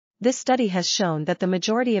This study has shown that the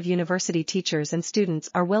majority of university teachers and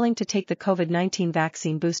students are willing to take the COVID-19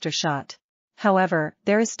 vaccine booster shot. However,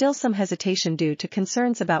 there is still some hesitation due to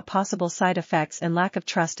concerns about possible side effects and lack of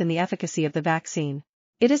trust in the efficacy of the vaccine.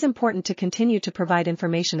 It is important to continue to provide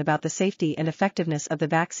information about the safety and effectiveness of the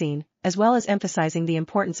vaccine, as well as emphasizing the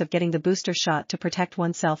importance of getting the booster shot to protect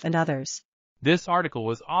oneself and others. This article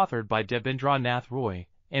was authored by Debendra Nath,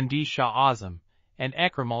 MD Shah Azam, and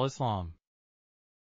Ekramul Islam.